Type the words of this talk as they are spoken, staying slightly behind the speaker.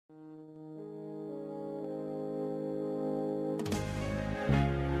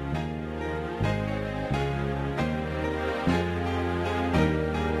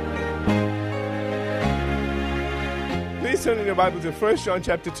Please turn in your Bible to 1 John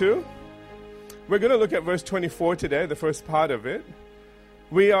chapter 2. We're going to look at verse 24 today, the first part of it.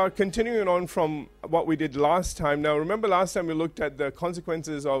 We are continuing on from what we did last time. Now, remember last time we looked at the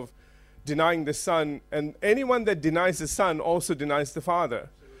consequences of denying the Son, and anyone that denies the Son also denies the Father.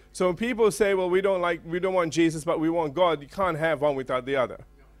 So when people say, well, we don't want Jesus, but we want God, you can't have one without the other.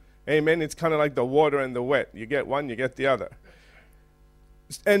 Amen? It's kind of like the water and the wet. You get one, you get the other.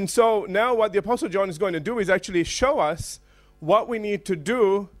 And so now what the Apostle John is going to do is actually show us what we need to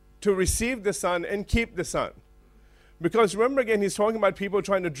do to receive the Son and keep the Son. Because remember again, he's talking about people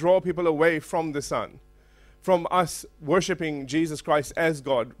trying to draw people away from the Son, from us worshiping Jesus Christ as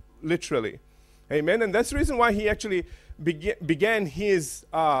God, literally. Amen? And that's the reason why he actually began his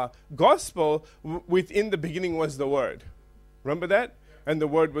gospel with "in the beginning was the Word." Remember that? And the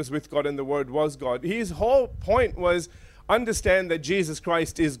Word was with God and the Word was God. His whole point was understand that Jesus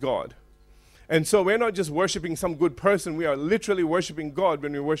Christ is God. And so we're not just worshiping some good person. We are literally worshiping God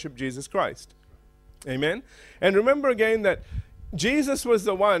when we worship Jesus Christ. Amen? And remember again that Jesus was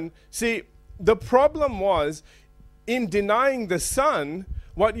the one. See, the problem was in denying the Son,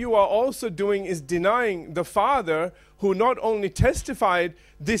 what you are also doing is denying the Father, who not only testified,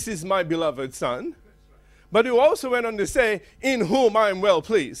 "This is my beloved Son," but who also went on to say, "In whom I am well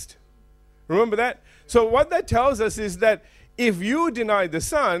pleased." Remember that? So what that tells us is that if you deny the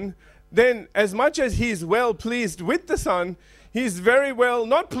Son, then as much as he's well pleased with the Son, he's very well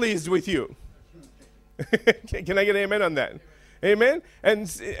not pleased with you. Can I get an amen on that? Amen?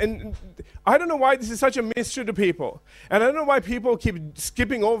 And I don't know why this is such a mystery to people. And I don't know why people keep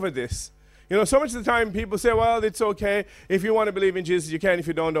skipping over this. You know, so much of the time people say, well, it's okay. If you want to believe in Jesus, you can. If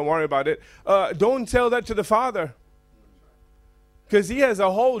you don't worry about it. Don't tell that to the Father. Because he has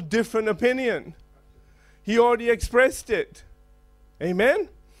a whole different opinion. He already expressed it. Amen?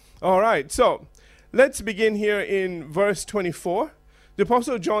 All right, so let's begin here in verse 24. The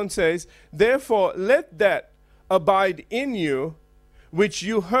Apostle John says, "Therefore let that abide in you which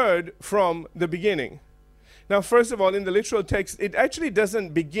you heard from the beginning." Now, first of all, in the literal text, it actually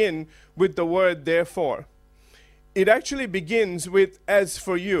doesn't begin with the word "therefore." It actually begins with "as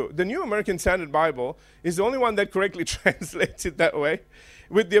for you." The New American Standard Bible is the only one that correctly translates it that way,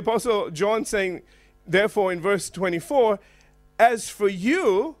 with the Apostle John saying, therefore, in verse 24, "As for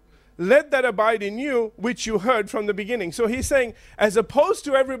you, let that abide in you which you heard from the beginning." So he's saying, as opposed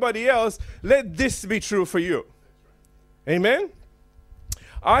to everybody else, let this be true for you. Amen?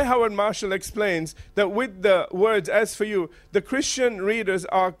 I. Howard Marshall explains that with the words "as for you," the Christian readers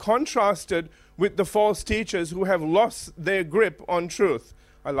are contrasted with the false teachers who have lost their grip on truth.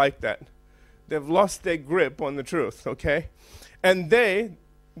 I like that. They've lost their grip on the truth, okay? And they,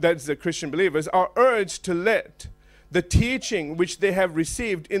 that's the Christian believers, are urged to let the teaching which they have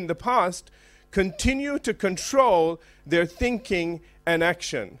received in the past continue to control their thinking and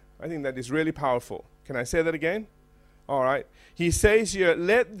action. I think that is really powerful. Can I say that again? All right. He says here,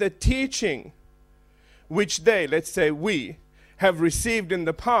 let the teaching which they, let's say we, have received in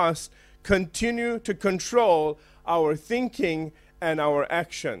the past continue to control our thinking and our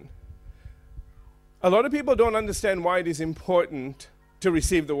action. A lot of people don't understand why it is important to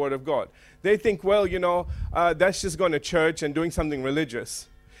receive the Word of God. They think, well, you know, that's just going to church and doing something religious.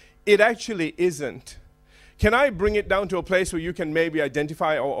 It actually isn't. Can I bring it down to a place where you can maybe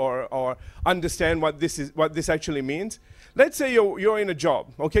identify or understand what this actually means? Let's say you're in a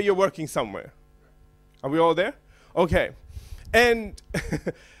job, okay? You're working somewhere. Are we all there? Okay. And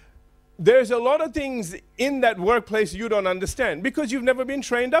there's a lot of things in that workplace you don't understand because you've never been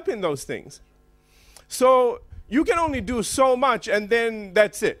trained up in those things. So you can only do so much and then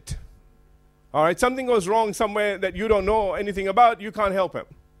that's it. All right, something goes wrong somewhere that you don't know anything about, you can't help him.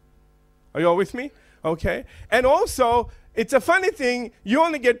 Are you all with me? Okay. And also, it's a funny thing, you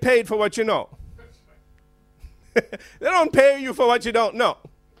only get paid for what you know. They don't pay you for what you don't know.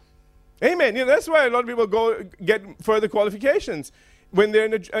 Amen. You know, that's why a lot of people go get further qualifications when they're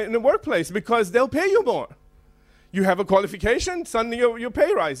in the workplace, because they'll pay you more. You have a qualification, suddenly your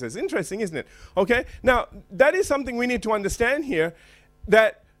pay rises. Interesting, isn't it? Okay. Now, that is something we need to understand here,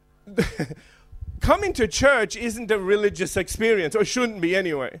 that coming to church isn't a religious experience, or shouldn't be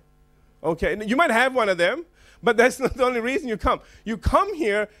anyway. Okay. You might have one of them, but that's not the only reason you come. You come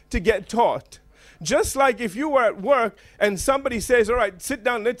here to get taught. Just like if you were at work and somebody says, all right, sit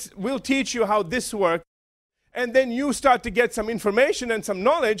down, we'll teach you how this works. And then you start to get some information and some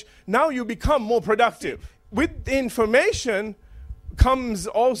knowledge, now you become more productive. With the information comes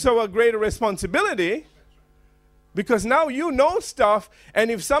also a greater responsibility, because now you know stuff,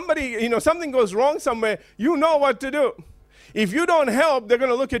 and if something goes wrong somewhere, you know what to do. If you don't help, they're going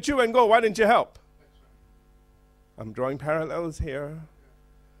to look at you and go, why didn't you help? I'm drawing parallels here.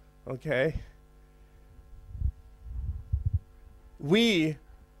 Okay. We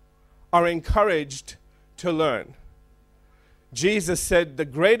are encouraged to learn. Jesus said the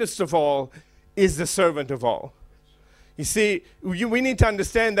greatest of all is the servant of all. You see, we need to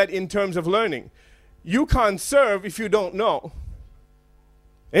understand that in terms of learning. You can't serve if you don't know.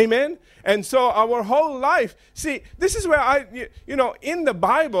 Amen? And so our whole life, see, this is where in the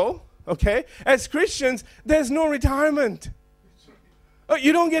Bible, okay, as Christians, there's no retirement.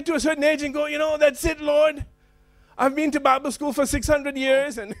 You don't get to a certain age and go, that's it, Lord. I've been to Bible school for 600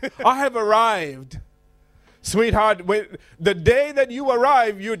 years and I have arrived. Sweetheart, the day that you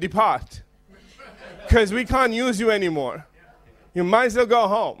arrive, you depart. Because we can't use you anymore. You might as well go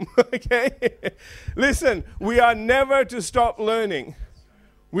home, okay? Listen, we are never to stop learning.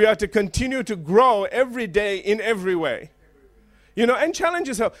 We are to continue to grow every day in every way. And challenge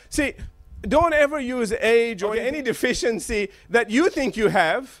yourself. See, don't ever use age or any deficiency that you think you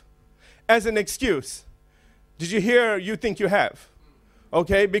have as an excuse. Did you hear you think you have?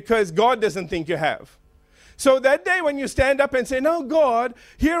 Okay, because God doesn't think you have. So that day when you stand up and say, no, God,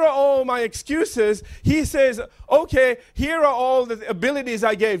 here are all my excuses, he says, okay, here are all the abilities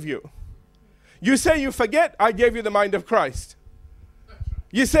I gave you. You say you forget, I gave you the mind of Christ.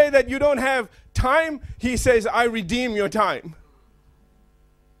 You say that you don't have time, he says, I redeem your time.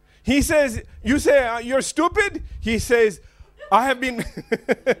 He says, you say you're stupid, he says, I have been,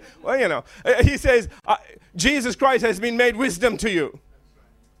 he says, Jesus Christ has been made wisdom to you.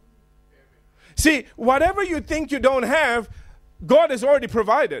 See, whatever you think you don't have, God has already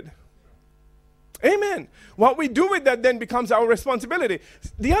provided. Amen. What we do with that then becomes our responsibility.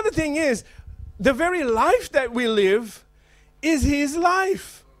 The other thing is, the very life that we live is his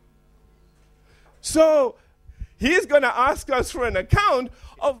life. So, he's going to ask us for an account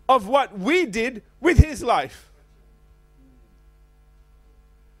of what we did with his life.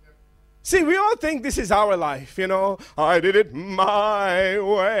 See, we all think this is our life, I did it my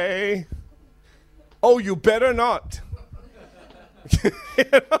way. Oh, you better not.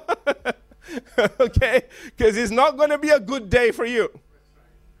 Okay? Because it's not going to be a good day for you.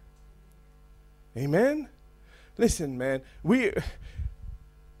 Amen? Listen, man. The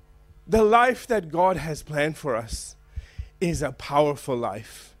life that God has planned for us is a powerful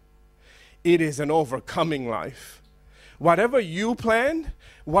life. It is an overcoming life. Whatever you planned,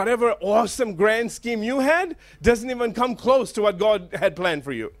 whatever awesome grand scheme you had, doesn't even come close to what God had planned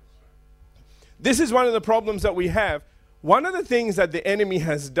for you. This is one of the problems that we have. One of the things that the enemy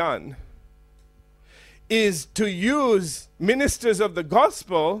has done is to use ministers of the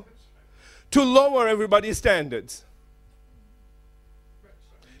gospel to lower everybody's standards.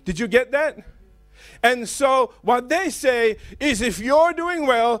 Did you get that? And so what they say is if you're doing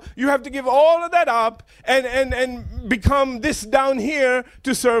well, you have to give all of that up and become this down here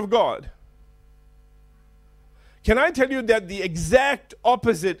to serve God. Can I tell you that the exact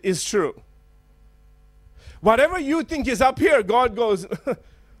opposite is true? Whatever you think is up here, God goes,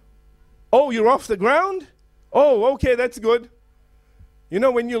 oh, you're off the ground? Oh, okay, that's good.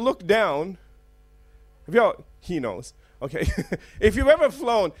 When you look down, he knows. Okay, if you've ever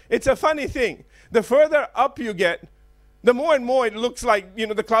flown, it's a funny thing. The further up you get, the more and more it looks like,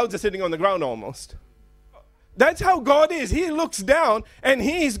 the clouds are sitting on the ground almost. That's how God is. He looks down and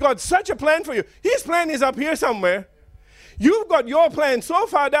he's got such a plan for you. His plan is up here somewhere. You've got your plan so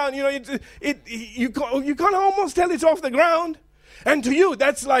far down, you can almost tell it's off the ground. And to you,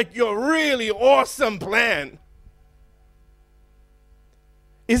 that's like your really awesome plan.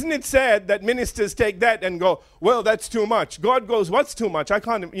 Isn't it sad that ministers take that and go, well, that's too much. God goes, what's too much? I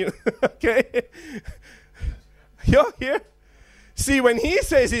can't, okay? You're here? See, when he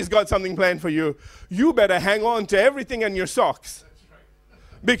says he's got something planned for you, you better hang on to everything in your socks.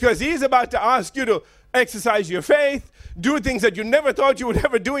 Because he's about to ask you to exercise your faith, do things that you never thought you would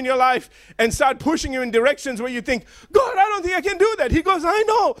ever do in your life, and start pushing you in directions where you think, God, I don't think I can do that. He goes, I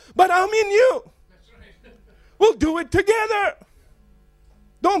know, but I'm in you. We'll do it together.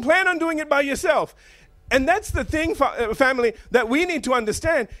 Don't plan on doing it by yourself. And that's the thing, family, that we need to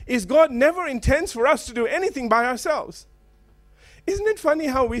understand, is God never intends for us to do anything by ourselves. Isn't it funny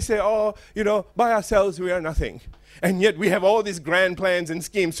how we say, by ourselves we are nothing. And yet we have all these grand plans and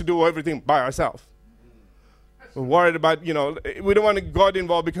schemes to do everything by ourselves. We're worried about, we don't want God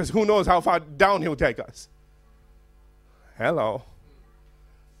involved because who knows how far down he'll take us. Hello.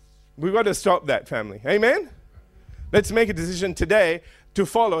 We've got to stop that, family. Amen? Let's make a decision today to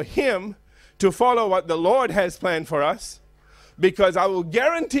follow him, to follow what the Lord has planned for us, because I will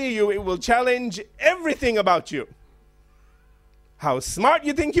guarantee you it will challenge everything about you. How smart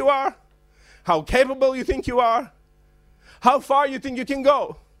you think you are, how capable you think you are, how far you think you can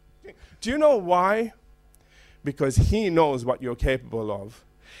go. Do you know why? Because he knows what you're capable of.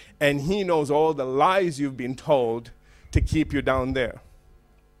 And he knows all the lies you've been told to keep you down there.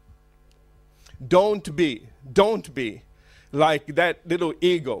 Don't be like that little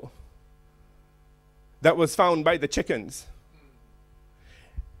eagle that was found by the chickens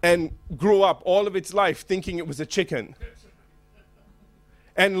and grew up all of its life thinking it was a chicken.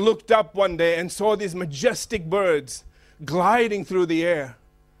 And looked up one day and saw these majestic birds gliding through the air.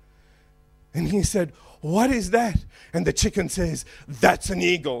 And he said, "What is that?" And the chicken says, "That's an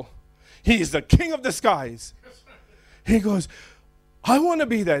eagle. He is the king of the skies." He goes, "I want to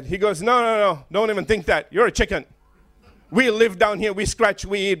be that." He goes, No, don't even think that. You're a chicken. We live down here. We scratch,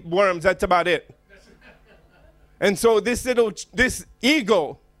 we eat worms. That's about it. And so this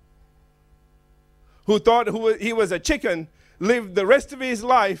eagle who thought he was a chicken lived the rest of his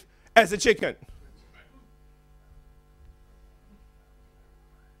life as a chicken.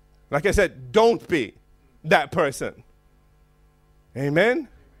 Like I said, don't be that person. Amen?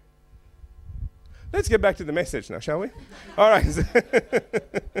 Let's get back to the message now, shall we? All right.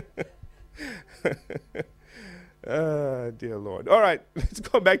 Dear Lord. All right, let's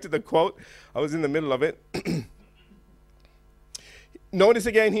go back to the quote. I was in the middle of it. Notice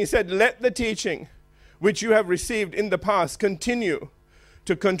again, he said, "Let the teaching which you have received in the past continue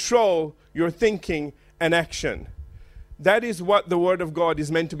to control your thinking and action." That is what the Word of God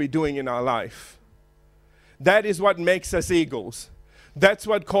is meant to be doing in our life. That is what makes us eagles. That's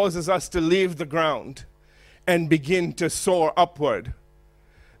what causes us to leave the ground and begin to soar upward.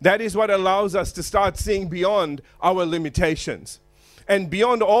 That is what allows us to start seeing beyond our limitations and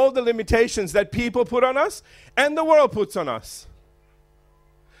beyond all the limitations that people put on us and the world puts on us.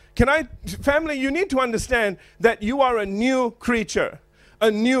 Family, you need to understand that you are a new creature, a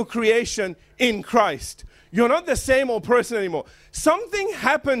new creation in Christ. You're not the same old person anymore. Something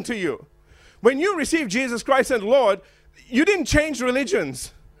happened to you. When you received Jesus Christ as Lord, you didn't change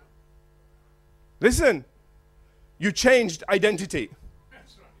religions. Listen, you changed identity.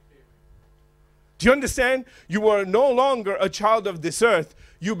 Do you understand? You were no longer a child of this earth.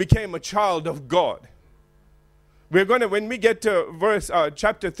 You became a child of God. When we get to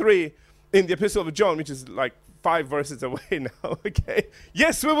chapter 3 in the Epistle of John, which is like 5 verses away now, okay?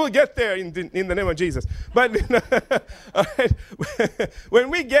 Yes, we will get there in the name of Jesus. But when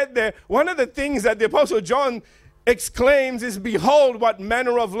we get there, one of the things that the Apostle John exclaims is, "Behold, what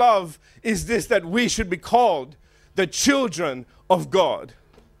manner of love is this, that we should be called the children of God."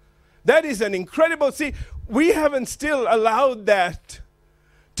 That is an incredible, we haven't still allowed that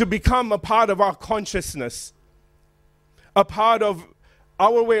to become a part of our consciousness, a part of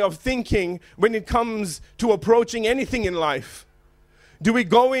our way of thinking when it comes to approaching anything in life. Do we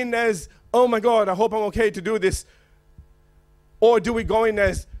go in as, "Oh my God, I hope I'm okay to do this"? Or do we go in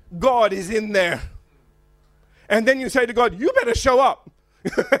as, "God is in there"? And then you say to God, "You better show up.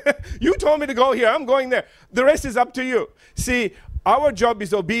 You told me to go here. I'm going there. The rest is up to you." See, our job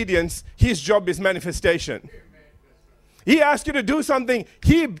is obedience. His job is manifestation. He asks you to do something.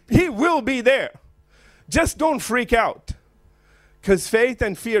 He will be there. Just don't freak out. Because faith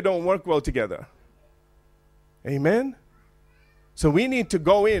and fear don't work well together. Amen? So we need to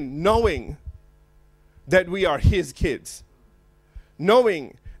go in knowing that we are His kids.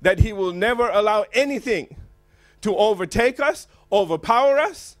 Knowing that He will never allow anything to overtake us, overpower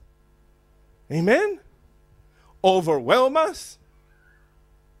us. Amen? Overwhelm us.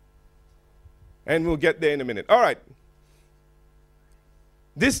 And we'll get there in a minute. All right.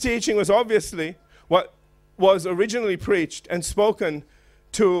 This teaching was obviously what was originally preached and spoken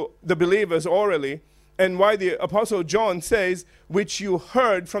to the believers orally, and why the Apostle John says, "which you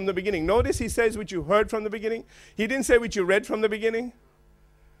heard from the beginning." Notice he says, "which you heard from the beginning." He didn't say, "which you read from the beginning."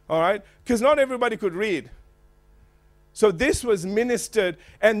 All right? Because not everybody could read. So this was ministered,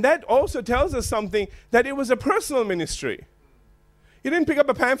 and that also tells us something, that it was a personal ministry. You didn't pick up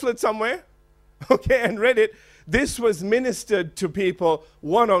a pamphlet somewhere, okay, and read it. This was ministered to people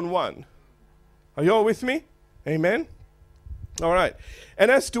one-on-one. Are you all with me? Amen? All right.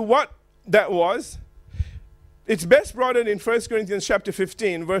 And as to what that was, it's best brought in 1 Corinthians chapter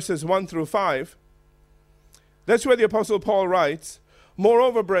 15, verses 1 through 5. That's where the Apostle Paul writes,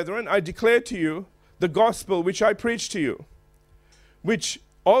 "Moreover, brethren, I declare to you the gospel which I preached to you, which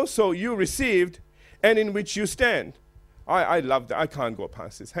also you received, and in which you stand." I love that. I can't go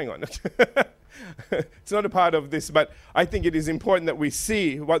past this. Hang on. It's not a part of this, but I think it is important that we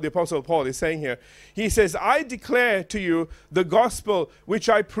see what the Apostle Paul is saying here. He says, "I declare to you the gospel which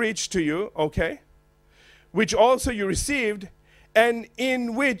I preached to you," okay, "which also you received, and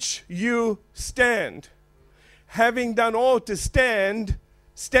in which you stand, having done all to stand,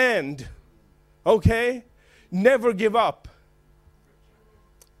 stand. Okay? Never give up.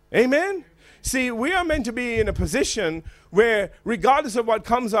 Amen? See, we are meant to be in a position where, regardless of what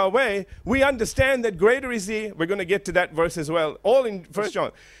comes our way, we understand that greater is He. We're going to get to that verse as well, all in 1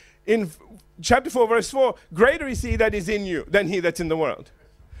 John. In chapter 4, verse 4, greater is He that is in you than he that's in the world.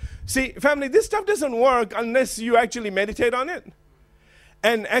 See, family, this stuff doesn't work unless you actually meditate on it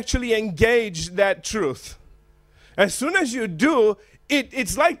and actually engage that truth. As soon as you do,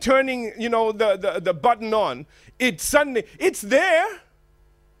 it's like turning, the button on. It's there,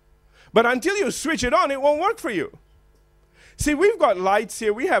 but until you switch it on, it won't work for you. See, we've got lights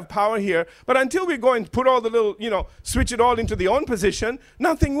here, we have power here, but until we go and put all the little, switch it all into the on position,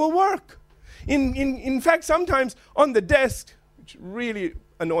 nothing will work. In fact, sometimes on the desk, which really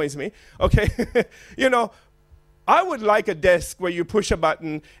annoys me, okay, I would like a desk where you push a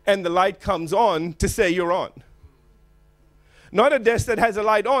button and the light comes on to say you're on. Not a desk that has a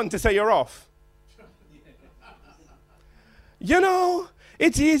light on to say you're off.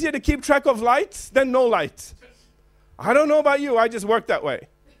 It's easier to keep track of lights than no lights. I don't know about you, I just work that way.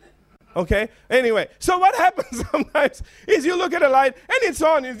 Okay? Anyway, so what happens sometimes is you look at a light and it's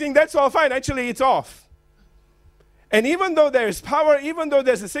on, and you think that's all fine. Actually, it's off. And even though there's power, even though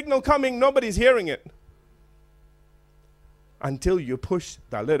there's a signal coming, nobody's hearing it. Until you push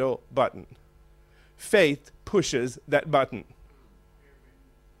the little button. Faith pushes that button.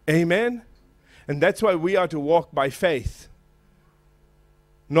 Amen? And that's why we are to walk by faith.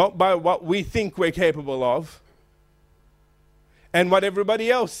 Not by what we think we're capable of. And what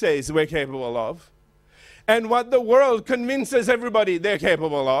everybody else says we're capable of. And what the world convinces everybody they're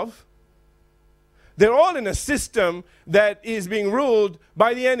capable of. They're all in a system that is being ruled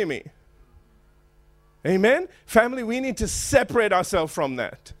by the enemy. Amen? Family, we need to separate ourselves from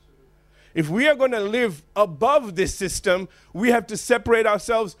that. If we are going to live above this system, we have to separate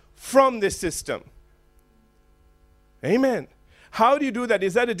ourselves from this system. Amen. How do you do that?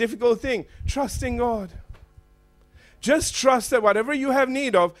 Is that a difficult thing? Trusting God. Just trust that whatever you have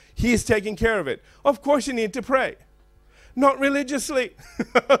need of, He's taking care of it. Of course you need to pray. Not religiously.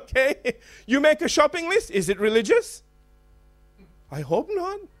 Okay? You make a shopping list. Is it religious? I hope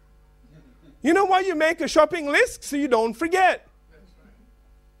not. You know why you make a shopping list? So you don't forget.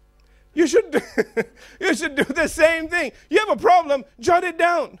 You should do the same thing. You have a problem, jot it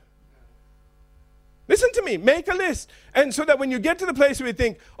down. Listen to me, make a list. And so that when you get to the place where you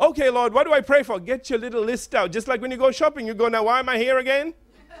think, okay, Lord, what do I pray for? Get your little list out. Just like when you go shopping, you go, now why am I here again?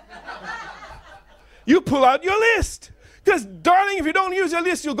 You pull out your list. Because, darling, if you don't use your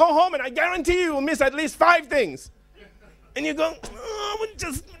list, you'll go home and I guarantee you will miss at least 5 things. And you go, oh,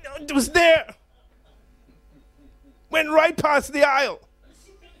 it was there. Went right past the aisle.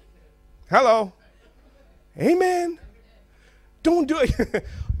 Hello. Amen. Don't do it.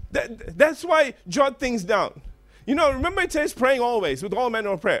 That's why jot things down. Remember it says praying always with all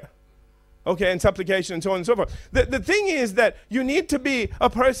manner of prayer. Okay, and supplication and so on and so forth. The thing is that you need to be a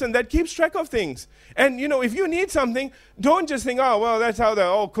person that keeps track of things. And, if you need something, don't just think, oh, well, that's how the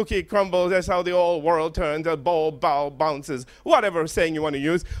old cookie crumbles. That's how the old world turns. The ball bounces. Whatever saying you want to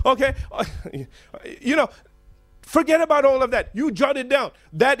use. Okay? Forget about all of that. You jot it down.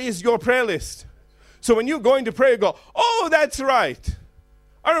 That is your prayer list. So when you go into prayer, you go, oh, that's right.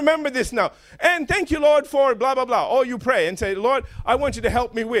 I remember this now. And thank you, Lord, for blah, blah, blah. Or you pray and say, Lord, I want you to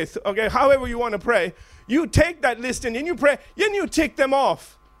help me with, okay, however you want to pray. You take that list and then you pray, then you tick them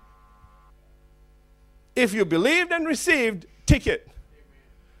off. If you believed and received, tick it.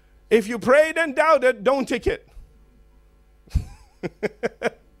 If you prayed and doubted, don't tick it.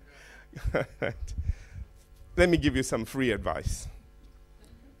 Let me give you some free advice.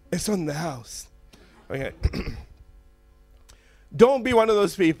 It's on the house. Okay. Don't be one of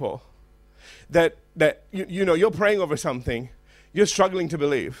those people that you're praying over something, you're struggling to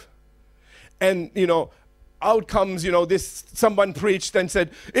believe. And, out comes, someone preached and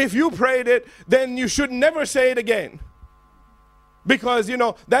said, if you prayed it, then you should never say it again. Because,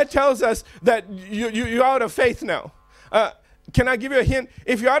 that tells us that you're out of faith now. Can I give you a hint?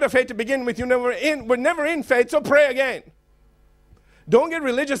 If you're out of faith to begin with, we're never in faith, so pray again. Don't get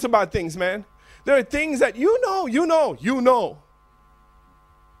religious about things, man. There are things that you know.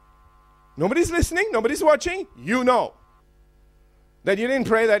 Nobody's listening, nobody's watching, that you didn't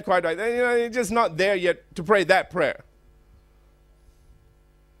pray that quite right. You're just not there yet to pray that prayer.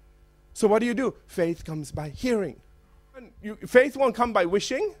 So what do? Faith comes by hearing. Faith won't come by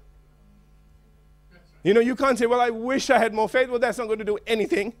wishing. You can't say, well, I wish I had more faith. Well, that's not going to do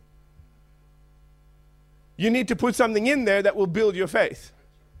anything. You need to put something in there that will build your faith.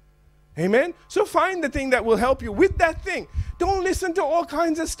 Amen? So find the thing that will help you with that thing. Don't listen to all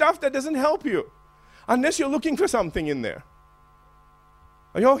kinds of stuff that doesn't help you unless you're looking for something in there.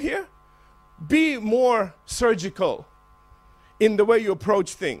 Are you all here? Be more surgical in the way you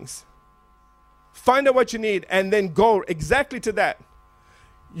approach things. Find out what you need and then go exactly to that.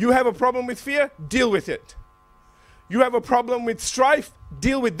 You have a problem with fear? Deal with it. You have a problem with strife?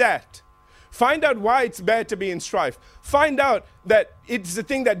 Deal with that. Find out why it's bad to be in strife. Find out that it's the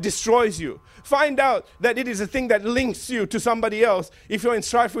thing that destroys you. Find out that it is a thing that links you to somebody else. If you're in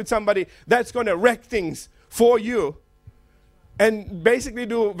strife with somebody, that's going to wreck things for you and basically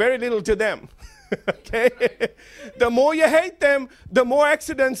do very little to them. Okay? The more you hate them, the more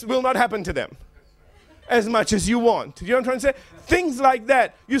accidents will not happen to them as much as you want. You know what I'm trying to say? Things like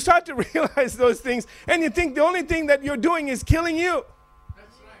that. You start to realize those things and you think the only thing that you're doing is killing you.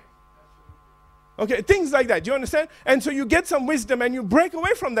 Okay, things like that. Do you understand? And so you get some wisdom and you break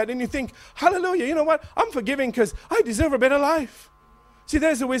away from that and you think, hallelujah, you know what? I'm forgiving because I deserve a better life. See,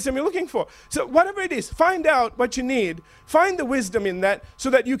 there's the wisdom you're looking for. So whatever it is, find out what you need. Find the wisdom in that so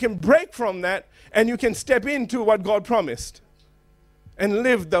that you can break from that and you can step into what God promised and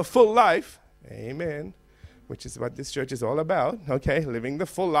live the full life. Amen. Which is what this church is all about. Okay, living the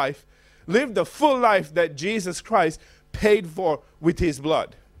full life. Live the full life that Jesus Christ paid for with his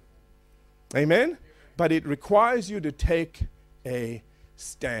blood. Amen? But it requires you to take a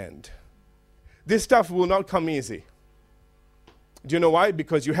stand. This stuff will not come easy. Do you know why?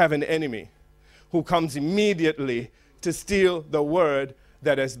 Because you have an enemy who comes immediately to steal the word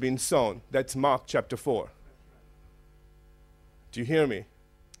that has been sown. That's Mark chapter 4. Do you hear me?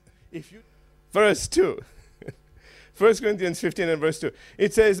 Verse 2. 1 Corinthians 15 and verse 2.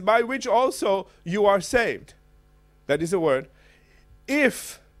 It says, by which also you are saved. That is a word.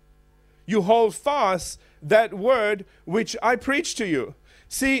 If you hold fast that word which I preached to you.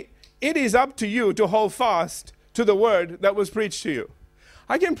 See, it is up to you to hold fast to the word that was preached to you.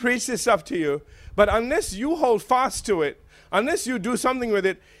 I can preach this stuff to you, but unless you hold fast to it, unless you do something with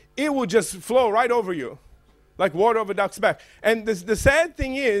it, it will just flow right over you, like water over duck's back. And the sad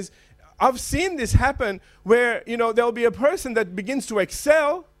thing is, I've seen this happen where, there'll be a person that begins to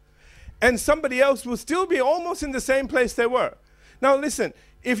excel, and somebody else will still be almost in the same place they were. Now listen,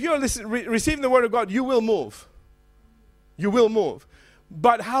 if you're receiving the word of God, you will move. You will move.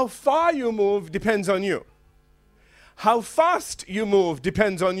 But how far you move depends on you. How fast you move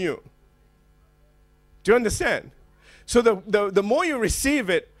depends on you. Do you understand? So the more you receive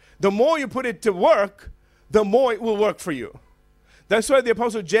it, the more you put it to work, the more it will work for you. That's why the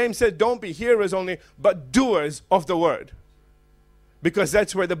Apostle James said, don't be hearers only, but doers of the word. Because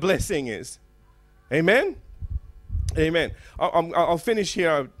that's where the blessing is. Amen? Amen. I'll finish here.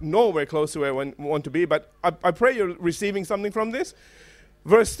 I'm nowhere close to where I want to be, but I pray you're receiving something from this.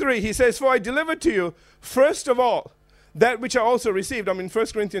 Verse 3, he says, for I delivered to you, first of all, that which I also received. I'm in 1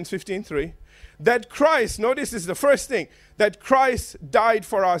 Corinthians 15:3. That Christ, notice this is the first thing, that Christ died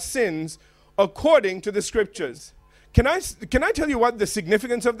for our sins according to the scriptures. Can I tell you what the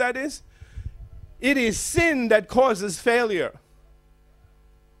significance of that is? It is sin that causes failure.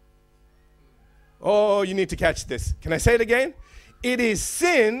 Oh, you need to catch this. Can I say it again? It is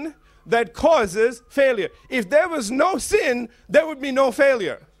sin that causes failure. If there was no sin, there would be no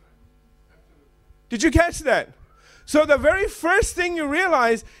failure. Did you catch that? So the very first thing you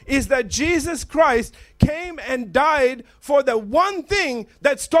realize is that Jesus Christ came and died for the one thing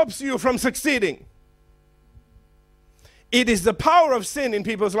that stops you from succeeding. It is the power of sin in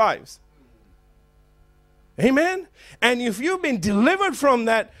people's lives. Amen? And if you've been delivered from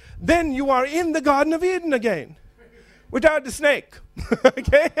that, then you are in the Garden of Eden again. Without the snake.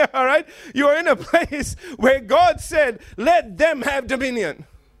 Okay? All right? You are in a place where God said, let them have dominion.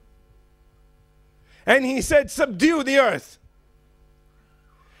 And he said, subdue the earth.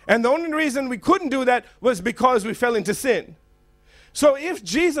 And the only reason we couldn't do that was because we fell into sin. So if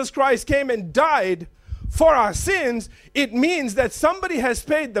Jesus Christ came and died for our sins, it means that somebody has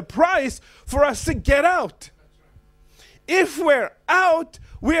paid the price for us to get out. If we're out,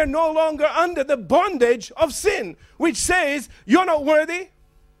 we are no longer under the bondage of sin, which says, you're not worthy.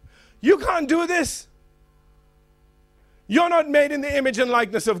 You can't do this. You're not made in the image and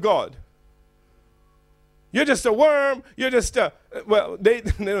likeness of God. You're just a worm. You're just a, well, they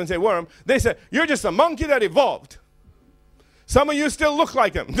don't say worm. They say, you're just a monkey that evolved. Some of you still look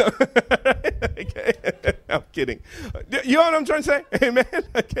like him. Okay. I'm kidding. You know what I'm trying to say? Amen?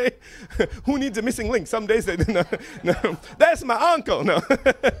 Okay. Who needs a missing link? Some days they no. That's my uncle. No.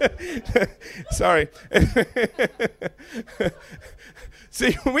 Sorry.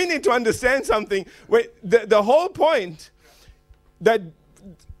 See, we need to understand something. Wait, the whole point that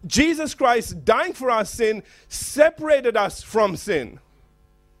Jesus Christ dying for our sin separated us from sin.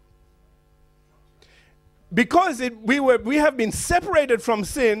 Because we have been separated from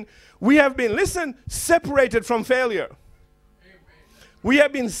sin, we have been, listen, separated from failure. We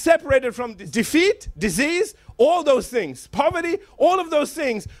have been separated from defeat, disease, all those things, poverty, all of those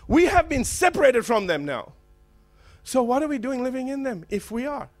things. We have been separated from them now. So what are we doing living in them if we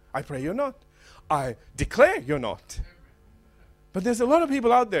are? I pray you're not. I declare you're not. But there's a lot of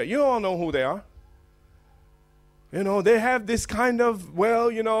people out there. You all know who they are. You know, they have this kind of,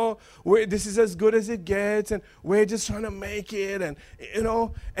 well, you know, this is as good as it gets, and we're just trying to make it, and, you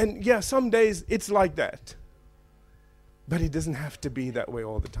know, and yeah, some days it's like that. But it doesn't have to be that way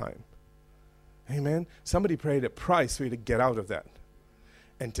all the time. Amen? Somebody paid a price for you to get out of that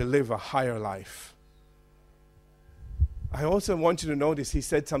and to live a higher life. I also want you to notice he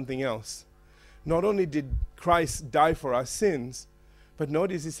said something else. Not only did Christ die for our sins, but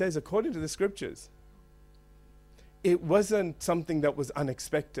notice he says, according to the scriptures, it wasn't something that was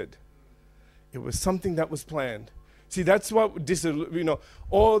unexpected. It was something that was planned. See, that's what,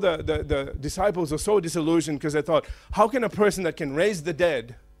 all the disciples were so disillusioned because they thought, how can a person that can raise the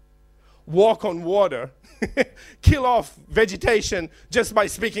dead, walk on water, kill off vegetation just by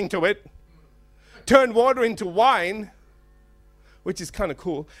speaking to it, turn water into wine, which is kind of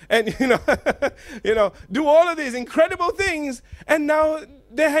cool, and, do all of these incredible things, and now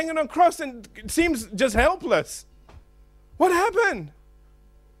they're hanging on a cross and it seems just helpless. What happened?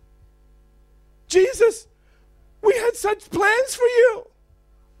 Jesus, we had such plans for you.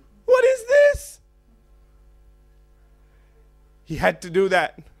 What is this? He had to do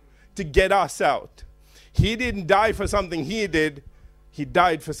that to get us out. He didn't die for something he did. He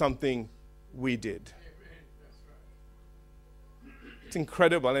died for something we did. It's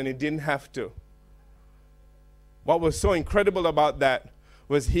incredible, and he didn't have to. What was so incredible about that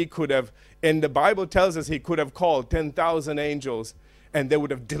was he could have, and the Bible tells us he could have called 10,000 angels and they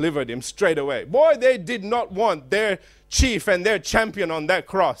would have delivered him straight away. Boy, they did not want their chief and their champion on that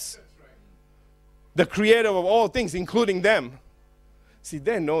cross. Right. The creator of all things, including them. See,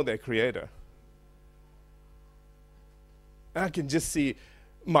 they know their creator. I can just see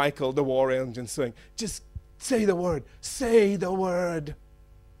Michael, the war engine, saying, just say the word, say the word.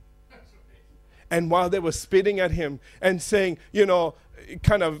 And while they were spitting at him and saying,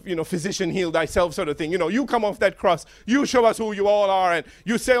 physician heal thyself sort of thing. You come off that cross. You show us who you all are. And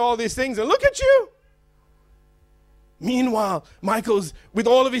you say all these things and look at you. Meanwhile, Michael's with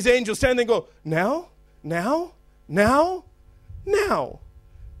all of his angels standing and go, now.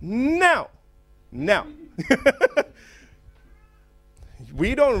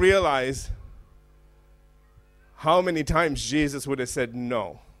 We don't realize how many times Jesus would have said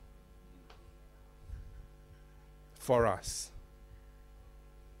no for us.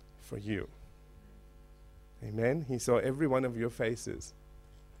 For you. Amen? He saw every one of your faces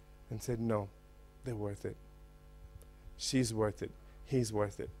and said, no, they're worth it. She's worth it. He's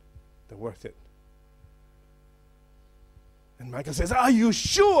worth it. They're worth it. And Michael says, are you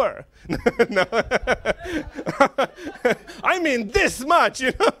sure? No. I mean this much,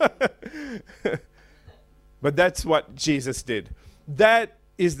 But that's what Jesus did. That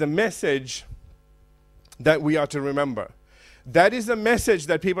is the message that we are to remember. That is the message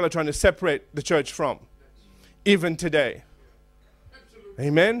that people are trying to separate the church from, even today. Absolutely.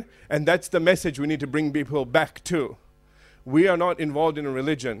 Amen? And that's the message we need to bring people back to. We are not involved in a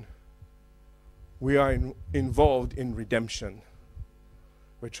religion. We are involved in redemption.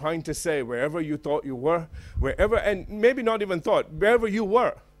 We're trying to say wherever you thought you were, wherever, and maybe not even thought, wherever you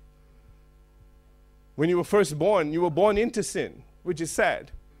were. When you were first born, you were born into sin, which is sad,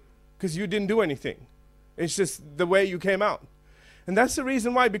 because you didn't do anything. It's just the way you came out. And that's the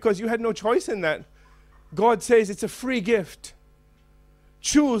reason why, because you had no choice in that. God says it's a free gift.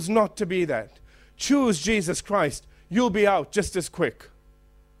 Choose not to be that. Choose Jesus Christ. You'll be out just as quick.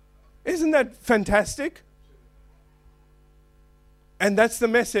 Isn't that fantastic? And that's the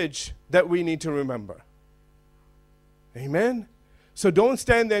message that we need to remember. Amen? So don't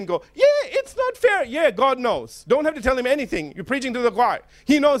stand there and go, yeah, it's not fair. Yeah, God knows. Don't have to tell him anything. You're preaching to the choir.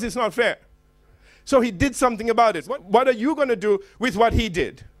 He knows it's not fair. So he did something about it. What are you going to do with what he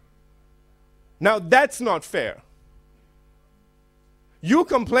did? Now that's not fair. You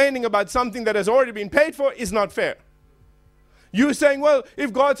complaining about something that has already been paid for is not fair. You saying, well,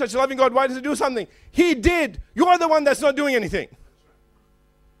 if God's such a loving God, why does he do something? He did. You're the one that's not doing anything.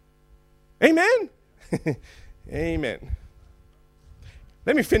 Amen? Amen.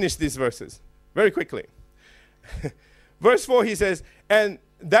 Let me finish these verses very quickly. Verse 4, he says, and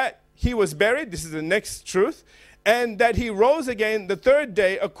that he was buried, this is the next truth, and that he rose again the third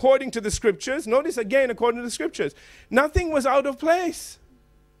day according to the scriptures. Notice again, according to the scriptures. Nothing was out of place.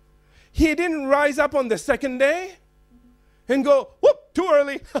 He didn't rise up on the second day and go, whoop, too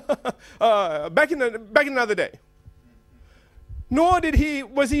early, back in another day. Nor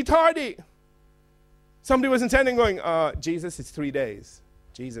was he tardy. Somebody was intending going, Jesus, it's 3 days.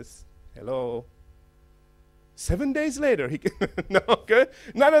 Jesus, hello. 7 days later, no, okay?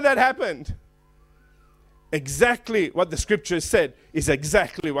 None of that happened. Exactly what the scriptures said is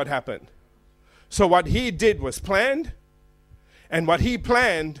exactly what happened. So what he did was planned, and what he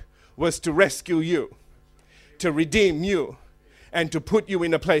planned was to rescue you, to redeem you, and to put you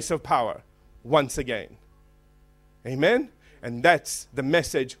in a place of power once again. Amen? And that's the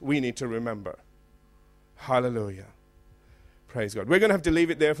message we need to remember. Hallelujah. Praise God. We're going to have to leave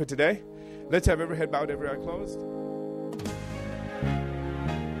it there for today. Let's have every head bowed, every eye closed.